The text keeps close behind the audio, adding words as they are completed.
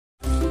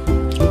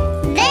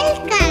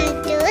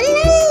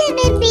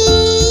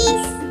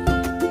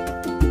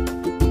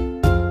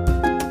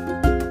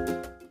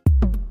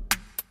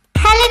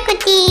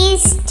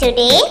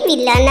Today we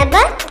learn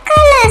about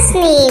colors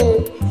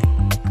name.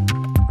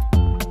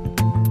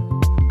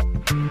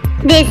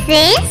 This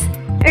is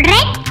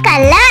red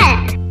color.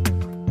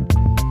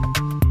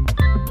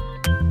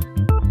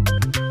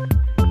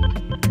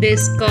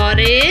 This car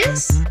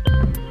is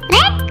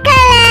Red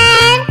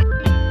color.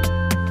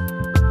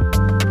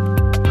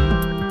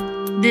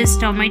 This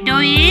tomato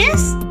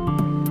is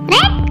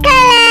Red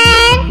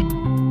color.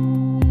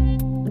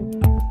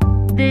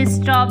 This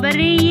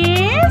strawberry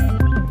is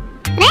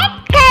Red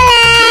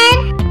color.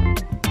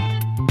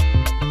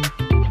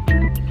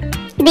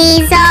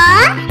 These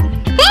are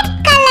red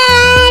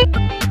color.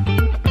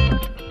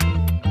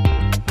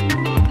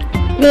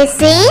 This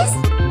is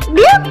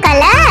blue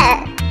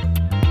color.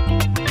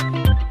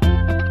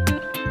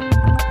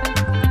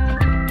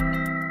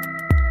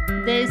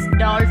 This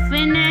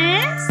dolphin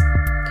is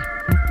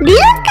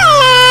Blue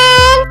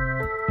color.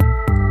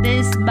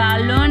 this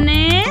balloon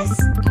is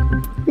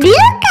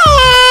Blue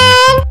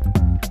color.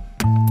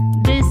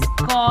 this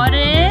car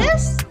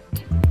is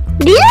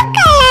Blue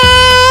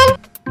color.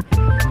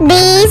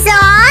 These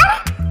are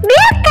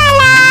blue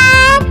color.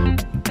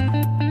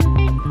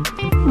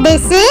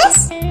 This is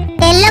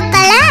yellow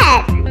color.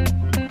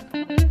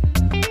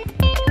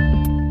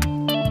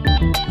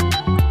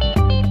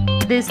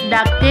 this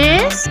duck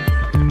is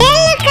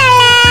Yellow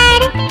color.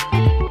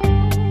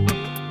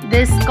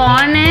 this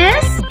corn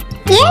is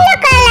Yellow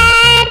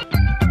color.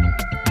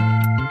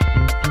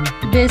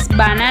 this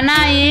banana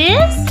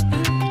is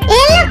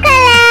Yellow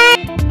color.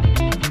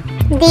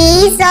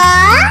 These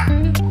are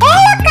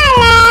yellow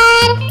color.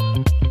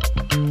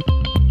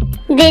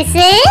 This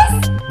is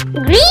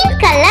green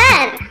color.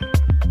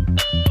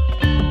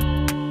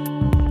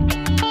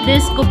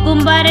 this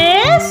cucumber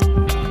is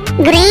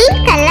Green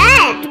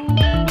color.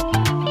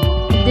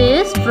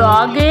 this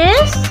frog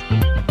is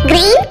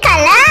Green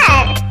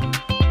color.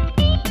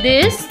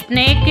 this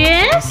snake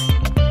is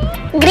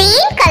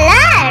Green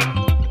color.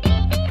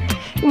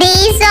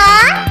 These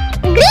are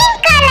green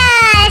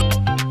colors.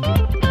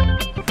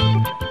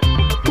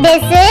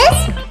 This is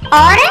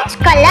orange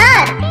color.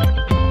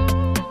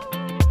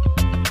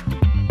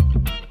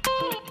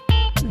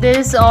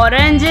 this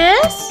orange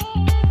is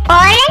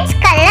Orange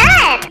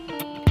color.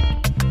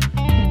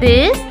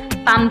 this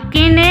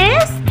pumpkin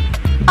is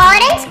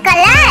Orange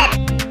color.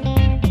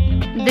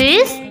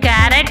 this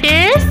carrot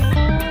is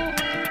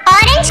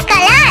Orange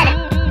color.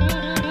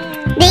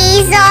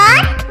 These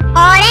are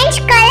orange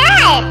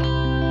color.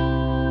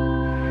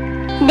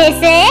 This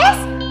is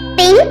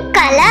pink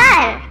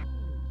color.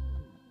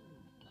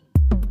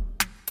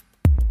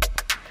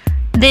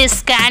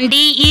 this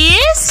candy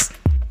is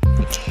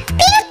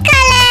Pink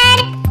color.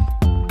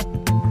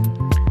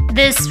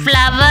 this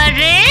flower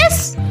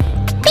is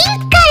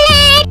Pink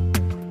color.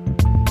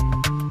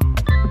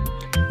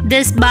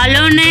 this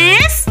balloon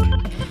is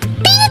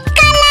Pink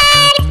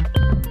color.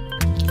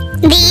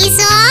 These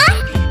are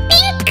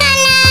pink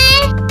color.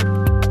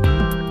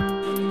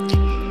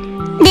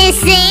 This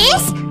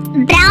is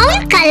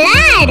brown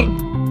color.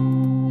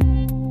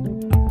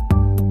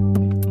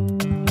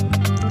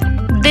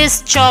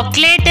 this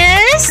chocolate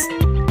is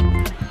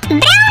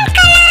Brown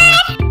color.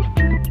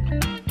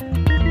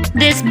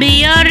 this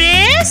beer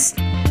is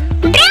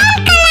Brown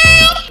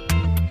color.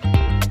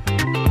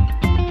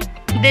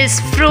 this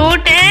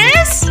fruit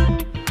is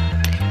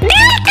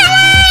Brown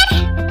color.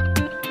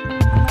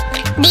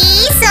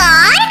 These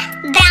are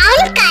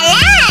brown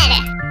color.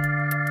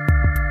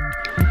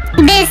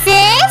 This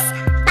is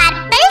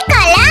purple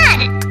color.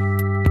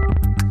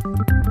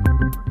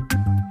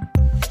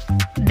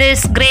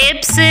 this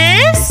grapes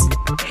is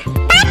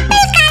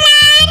Purple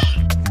color.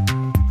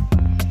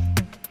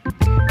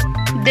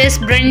 this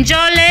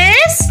brinjal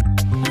is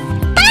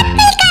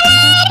Purple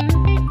color.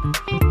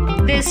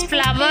 this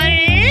flower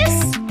is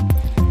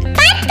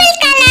Purple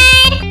color.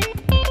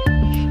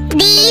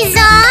 These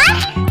are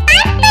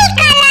purple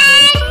color.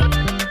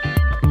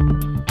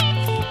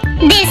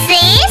 This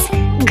is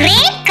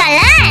grey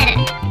color.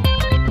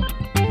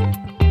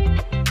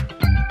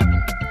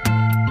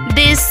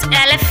 this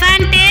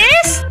elephant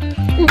is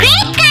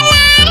Grey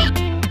color.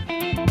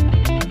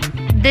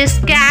 this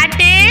cat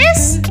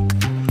is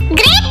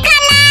Grey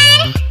color.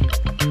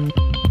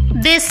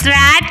 this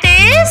rat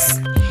is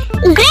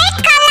Grey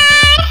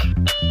color.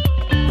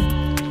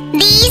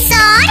 These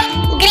are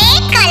grey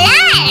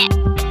color.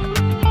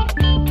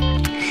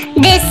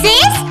 This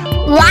is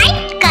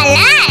white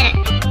color.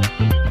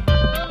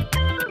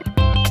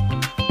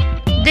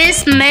 this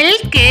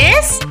milk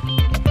is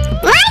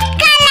White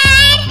color.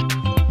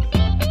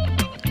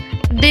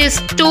 this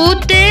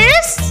tooth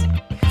is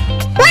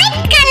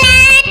White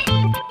color.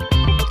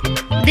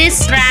 this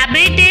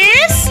rabbit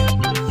is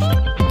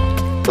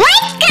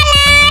White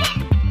color.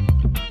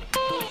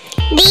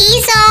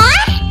 These are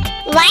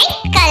white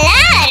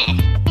color.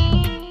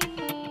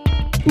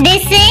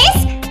 This is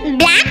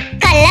black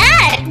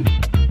color.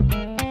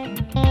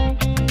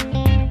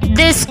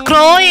 this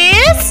crow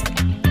is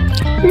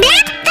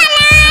Black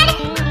color.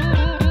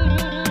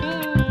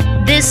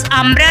 this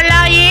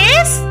umbrella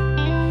is,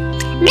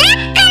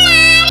 black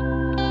color.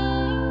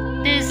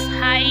 this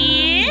high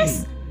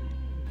is,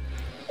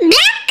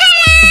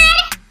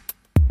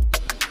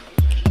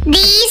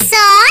 These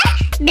are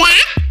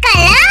black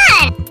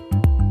color.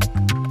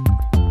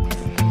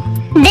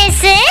 This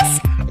is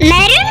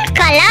maroon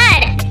color.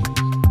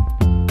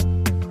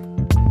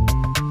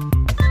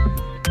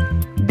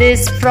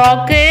 This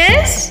frog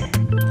is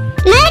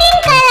Maroon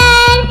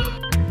color.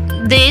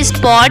 this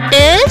pot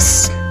is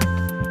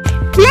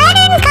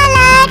Maroon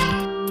color.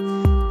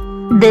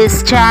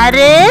 this chair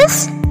is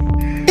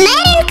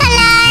Maroon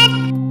color.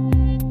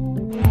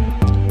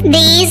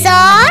 These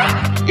are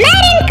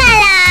maroon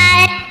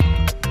color.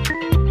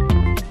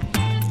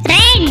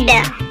 Red,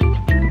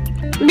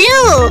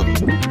 blue,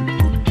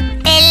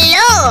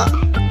 yellow,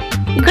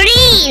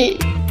 green,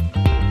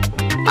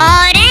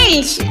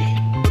 orange,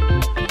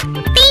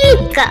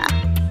 pink,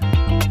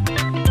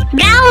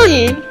 brown,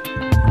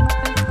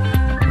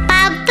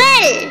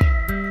 purple,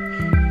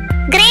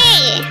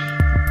 grey,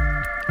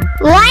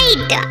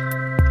 white,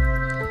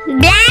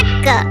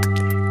 black,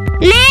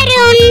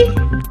 maroon.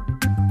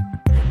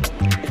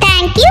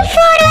 Thank you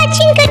for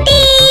watching,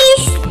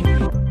 cuties.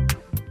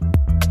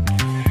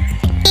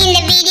 இந்த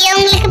video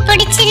உங்களுக்கு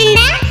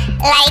பிடிச்சிருந்தா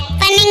like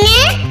பண்ணுங்க,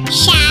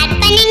 share